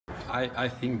I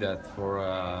think that for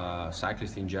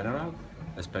cyclists in general,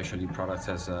 especially products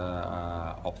as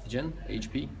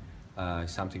OptygenHP,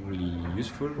 is something really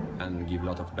useful and give a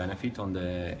lot of benefit on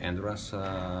the endurance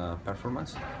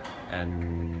performance.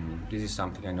 And this is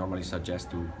something I normally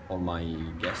suggest to all my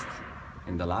guests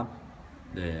in the lab.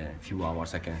 The few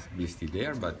hours I can be still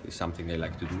there, but it's something I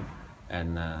like to do,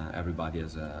 and everybody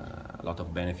has a lot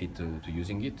of benefit to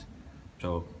using it.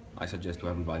 So I suggest to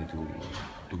everybody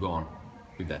to go on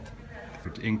with that.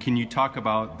 And can you talk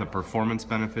about the performance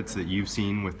benefits that you've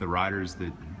seen with the riders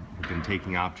that have been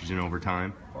taking Optygen over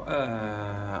time?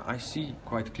 I see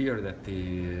quite clear that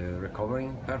the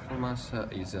recovering performance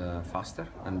is faster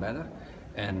and better,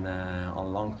 and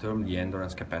on long term the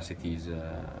endurance capacity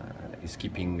is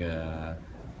keeping a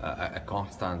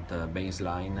constant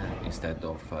baseline instead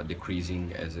of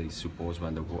decreasing as is supposed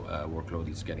when the workload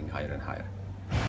is getting higher and higher.